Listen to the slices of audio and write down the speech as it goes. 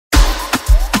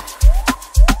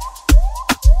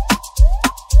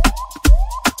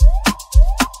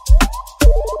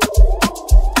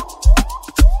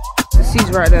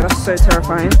sea's right there, that's so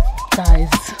terrifying. Guys,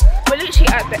 we're literally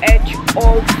at the edge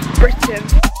of Britain.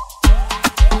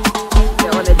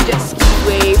 They're on a jet ski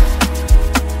wave.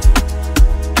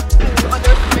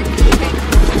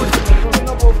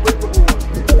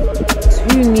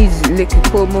 Who needs liquid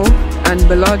Como and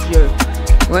Bellagio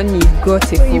when you've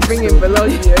got it? When you bring in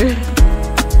Bellagio.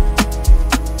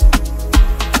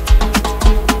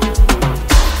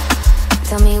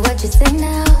 Tell me what you say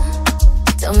now.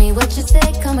 Tell me what you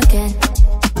say, come again.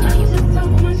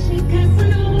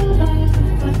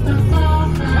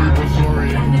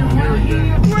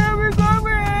 Where are we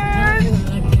going?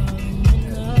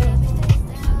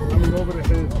 I'm over the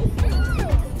hill.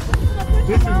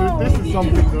 This is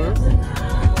something though.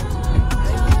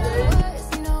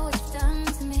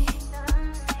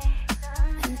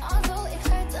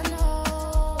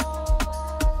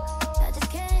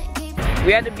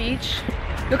 We're at the beach.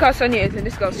 Look how sunny it is and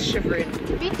this girl's shivering.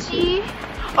 Beachy.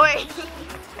 Oh wait.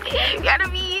 We're at the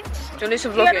beach. Do you want to do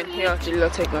some vlogging? Here, Jalila,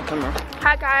 take my camera.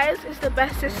 Hi guys, it's the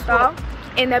best sister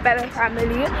in the Bello family.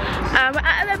 We're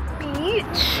at the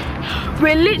beach.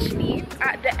 We're literally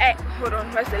at the edge. Hold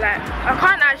on, where's the light? I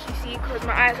can't actually see because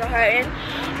my eyes are hurting.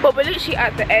 But we're literally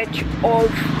at the edge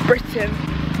of Britain.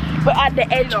 We're at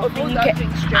the edge of the UK.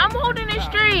 I'm holding it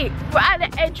straight. We're at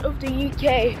the edge of the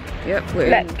UK. Yep, we're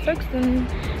like Folkestone,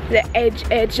 the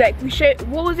edge. Like we showed,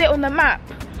 what was it on the map?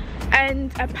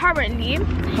 And apparently,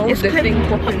 hold the thing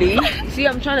properly. See,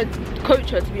 I'm trying to coach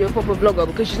her to be a proper vlogger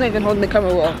because she's not even holding the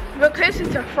camera well. We're closer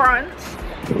to France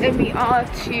than we are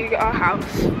to our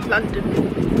house, London.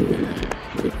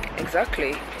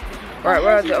 Exactly. Right,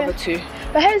 where are the other two?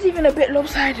 The hair's even a bit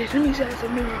lopsided. Let me say it's a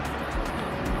mirror.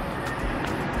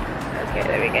 Okay,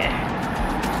 there we go.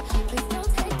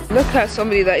 Look at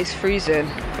somebody that is freezing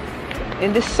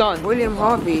in this sun. William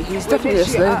Harvey, he's definitely a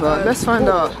slaver. Let's find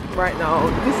out. Right now,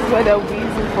 this is where they'll be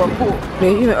using for a port.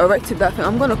 They even erected that thing.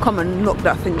 I'm gonna come and knock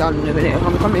that thing down in a minute.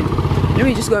 I'm coming. Let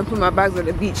me just go and put my bags at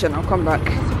the beach and I'll come back.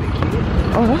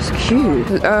 Oh, that's cute.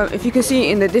 If you can see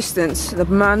in the distance, the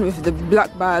man with the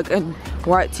black bag and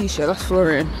white t-shirt, that's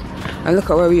Florian. And look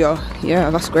at where we are. Yeah,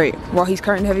 that's great. While he's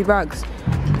carrying heavy bags.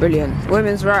 Brilliant.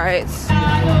 Women's rights.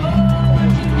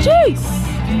 Jeez!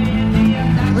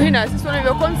 Marina, is this one of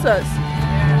your concerts?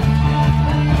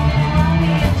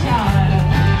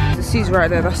 The sea's right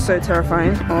there, that's so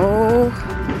terrifying. Oh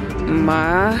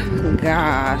my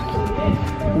god.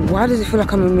 Why does it feel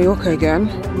like I'm in Mallorca again?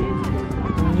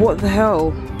 What the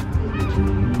hell?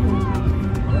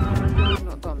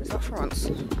 Not dumb, is that France?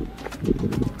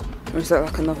 Or is that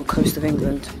like another coast of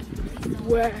England?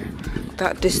 Where?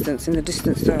 That distance, in the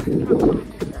distance there.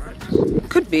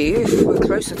 Could be if we're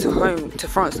closer to home, to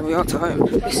France than we are to home.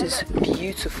 This is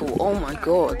beautiful, oh my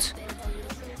god.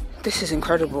 This is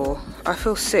incredible. I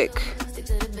feel sick.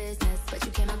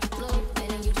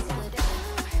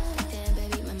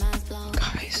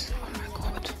 Guys, oh my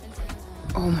god.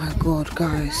 Oh my god,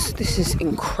 guys. This is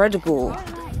incredible.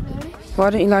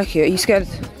 Why don't you like it? Are you scared?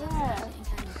 Yeah.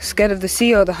 Scared of the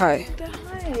sea or the high? The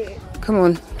height. Come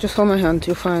on, just hold my hand,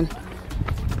 you're fine.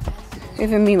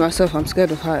 Even me, myself, I'm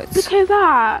scared of heights. Look at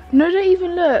that. No, don't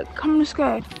even look. Come, let's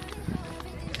go.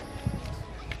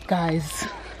 Guys,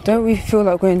 don't we feel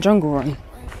like we're in Jungle Run?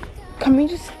 Can we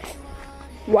just...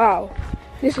 Wow.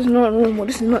 This is not normal.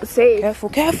 This is not safe. Careful,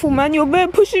 careful, man. You're bare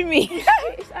pushing me.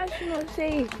 It's actually not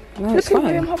safe. No, it's look at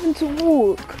fine. me, I'm having to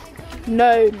walk.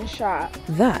 No, Nashaat.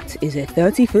 That is a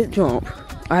 30-foot jump.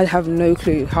 I have no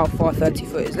clue how far 30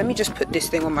 foot is. Let me just put this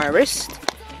thing on my wrist.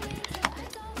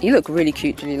 You look really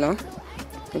cute, Jalila.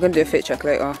 We're going to do a fit check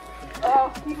later. Oh,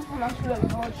 people from Australia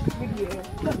watch this video.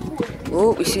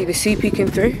 Oh, we see the sea peeking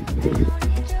through.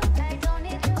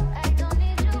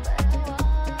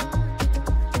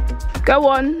 Go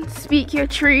on, speak your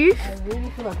truth. I really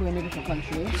feel like we're in a different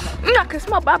country. I can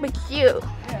smell barbecue.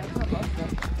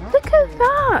 Look at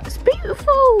that, it's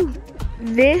beautiful.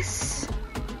 This.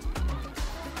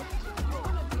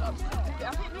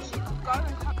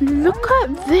 Look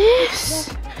at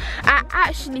this. I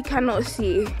actually cannot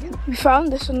see. We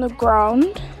found this on the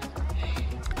ground.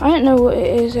 I don't know what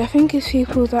it is. I think it's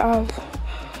people that have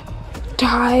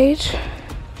died.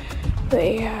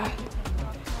 But yeah.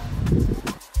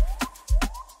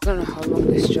 I don't know how long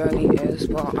this journey is,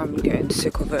 but I'm getting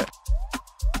sick of it.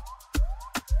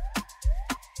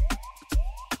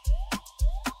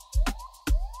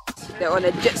 They're on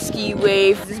a jet ski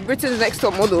wave. This is Britain's next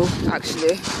top model,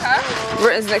 actually. Huh?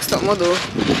 Britain's next top model.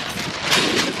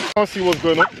 I can't see what's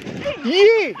going on.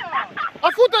 Yeah! I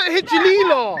thought that hit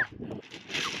Jalila.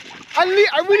 I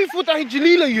really thought that hit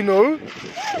Jalila, you know.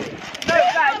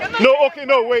 No, No, okay,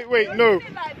 no, wait, no.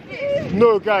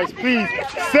 No, guys, please.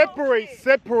 Separate,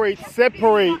 separate,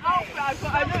 separate.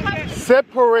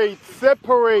 Separate,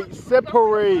 separate,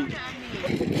 separate.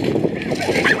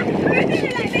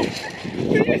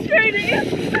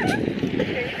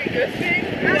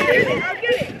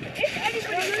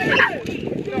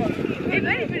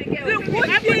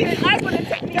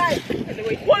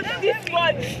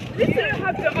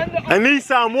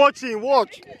 Anissa, I'm watching,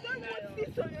 watch.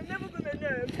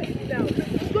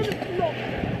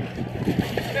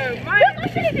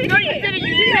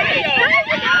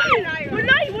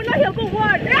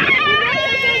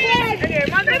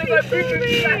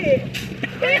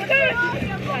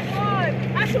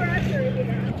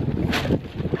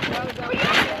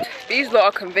 These lot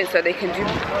are convinced that they can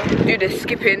do the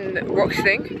skipping rocks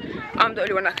thing. I'm the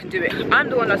only one that can do it. I'm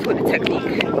the one that's got the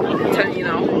technique. I'm telling you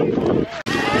now.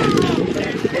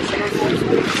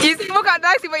 You look at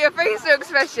Dicey, but your face looks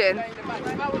expression.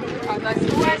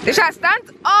 Nashaat,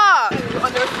 stand up!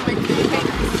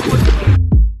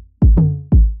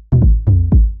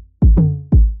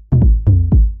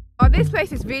 Oh, this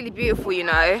place is really beautiful, you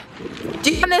know.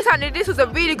 Do you understand that this was a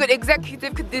really good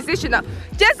executive decision?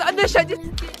 Just understand this.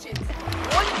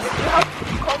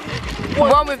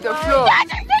 One with the floor.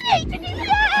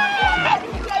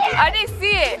 I didn't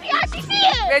see it. You actually see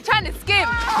it? They're trying to skim.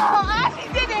 Oh, I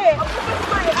actually did it.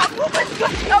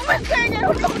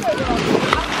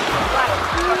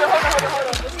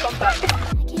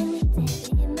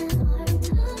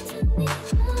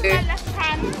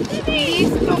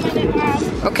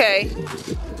 Okay.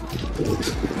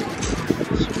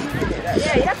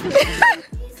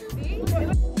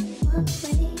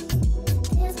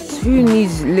 Who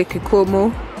needs liquor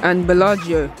como and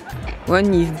Bellagio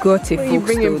when you've got it? When you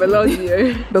bring in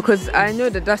Bellagio. Because I know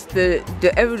that that's the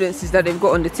evidence is that they've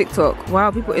got on the TikTok.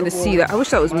 Wow, people in the sea. That I wish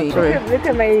that was me. Sorry. Look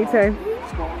at my time.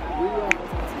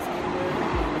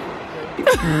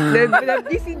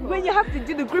 This is when you have to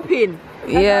do the gripping.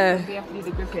 Yeah. You have to do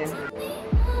the gripping.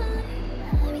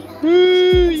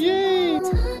 Yeah.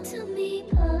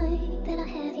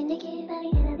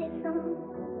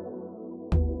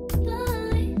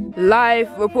 Live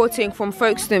reporting from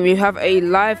Folkestone, we have a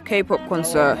live K-pop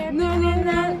concert.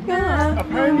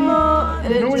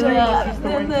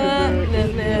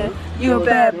 You a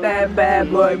bad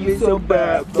boy, you so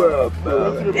bad.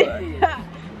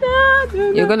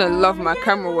 You're gonna love my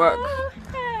camera work.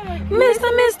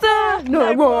 Mister,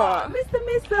 No more.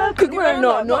 Mister, Cookie man,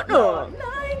 no.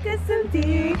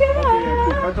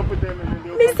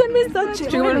 Mister,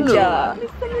 chicken manager.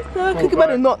 Cookie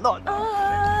man, no.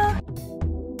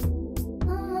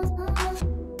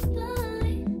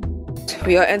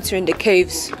 We are entering the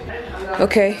caves.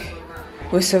 Okay,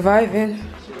 we're surviving.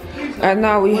 And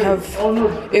now we have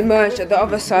emerged at the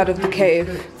other side of the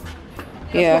cave.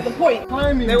 Yeah. They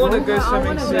want to go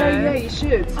swimming soon. Yeah, you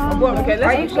should. Okay,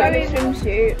 let's go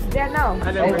swimsuit. Yeah, no.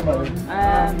 I don't know.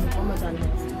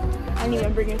 I need to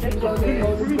bring in things.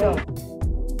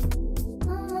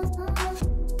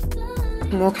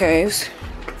 More caves.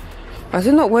 I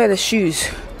did not wear the shoes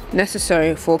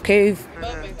necessary for cave.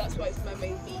 That's why it's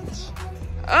Mermaid Beach.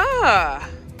 Ah!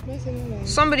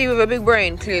 Somebody with a big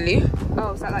brain, clearly.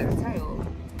 Oh, is that like the tail?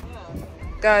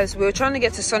 Guys, we were trying to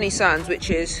get to Sunny Sands, which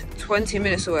is 20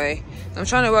 minutes away. I'm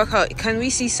trying to work out, can we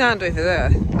see sand over there? I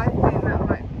think that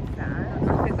might be sand.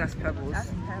 I think that's pebbles. That's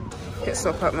pebbles. Pit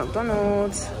stop at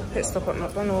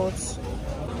McDonald's.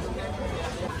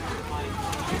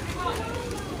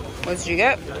 What did you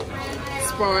get?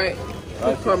 Sprite,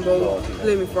 crumble,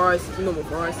 blooming fries, normal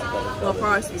fries. My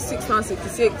price was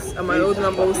 £6.66 and my order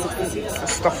number was 66.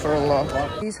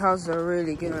 Astaghfirullah. These houses are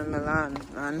really good in Milan,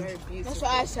 man. That's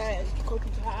what I said.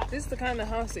 This is the kind of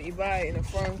house that you buy in a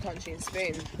foreign country in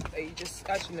Spain. That you just,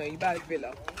 actually no, you buy a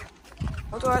villa.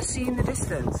 What do I see in the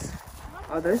distance?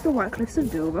 Oh, there's the White Cliffs of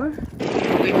Dover.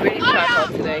 We really tried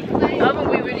hard today. Haven't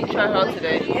we really tried hard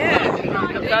today? Yeah.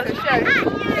 That's a show.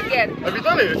 Again. Have you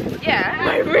done it? Yeah.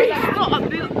 I really got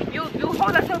up. You'll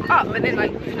hold yourself up and then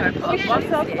like, you know, put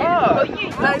yourself up.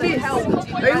 Like this. Are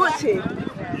you watching?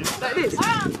 Like this.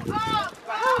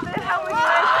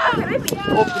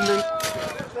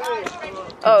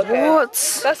 Okay. What?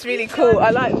 That's really cool. I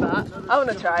like that. I want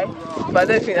to try, but I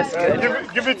don't think that's good.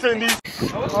 Give it to these.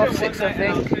 6:30, I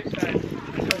think.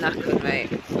 Knackered, mate.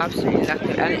 Absolutely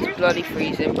knackered. And it's bloody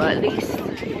freezing, but at least,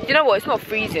 you know what? It's not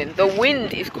freezing. The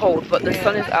wind is cold, but the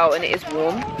sun is out and it is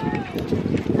warm.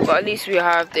 But at least we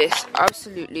have this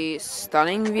absolutely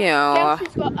stunning view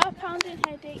She's got a pounding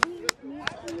headache.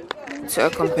 to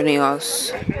accompany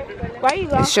us. Why are you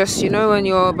laughing? It's just, you know, when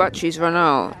your batteries run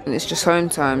out and it's just home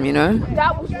time, you know?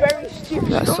 That was very stupid.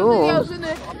 That's all.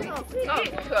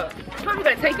 Probably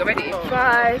gonna take already.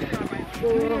 5,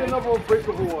 4. Another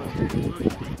breakable one.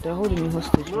 They're holding me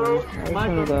hostage, man. I just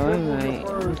want to go home, mate.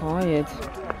 I'm tired.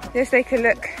 Let's take a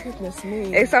look. Goodness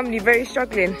me. It's somebody very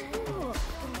struggling.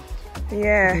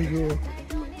 Yeah.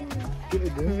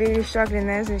 Really struggling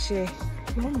there, isn't she?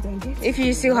 If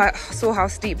you saw how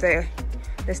steep the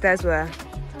stairs were.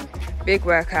 Big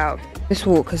workout. This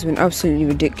walk has been absolutely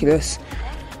ridiculous.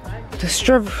 The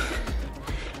struggle.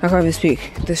 I can't even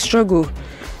speak. The struggle.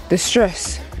 The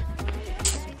stress.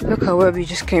 Look how where we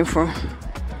just came from.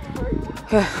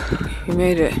 We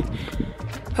made it.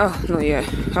 Oh, not yet.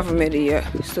 Haven't made it yet.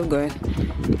 Still going.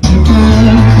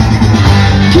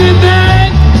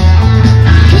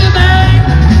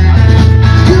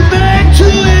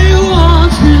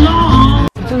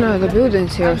 I don't know, the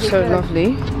buildings here are so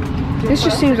lovely. This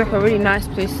just seems like a really nice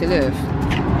place to live.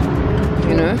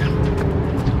 You know?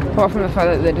 Apart from the fact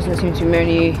that there doesn't seem to be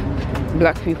many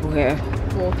black people here.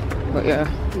 But yeah.